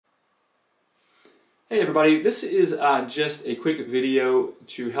Hey everybody, this is just a quick video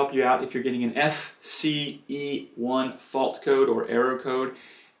to help you out if you're getting an FCE1 fault code or error code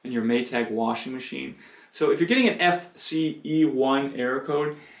in your Maytag washing machine. So if you're getting an FCE1 error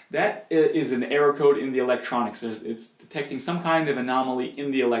code, that is an error code in the electronics. It's detecting some kind of anomaly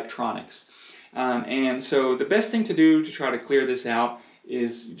in the electronics. And so the best thing to do to try to clear this out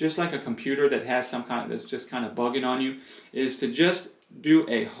is, just like a computer that has some kind of, that's just kind of bugging on you, is to just do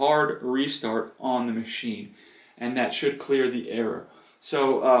a hard restart on the machine, and that should clear the error.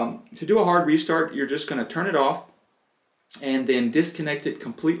 So to do a hard restart, you're just going to turn it off and then disconnect it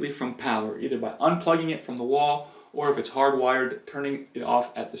completely from power, either by unplugging it from the wall, or if it's hardwired, turning it off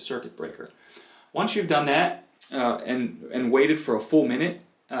at the circuit breaker. Once you've done that and waited for a full minute,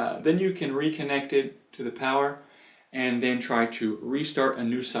 then you can reconnect it to the power and then try to restart a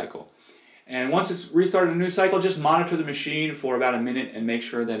new cycle. And once it's restarted a new cycle, just monitor the machine for about a minute and make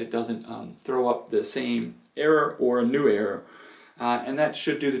sure that it doesn't throw up the same error or a new error. And that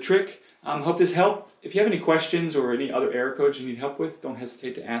should do the trick. Hope this helped. If you have any questions or any other error codes you need help with, don't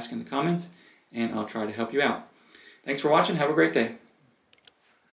hesitate to ask in the comments, and I'll try to help you out. Thanks for watching. Have a great day.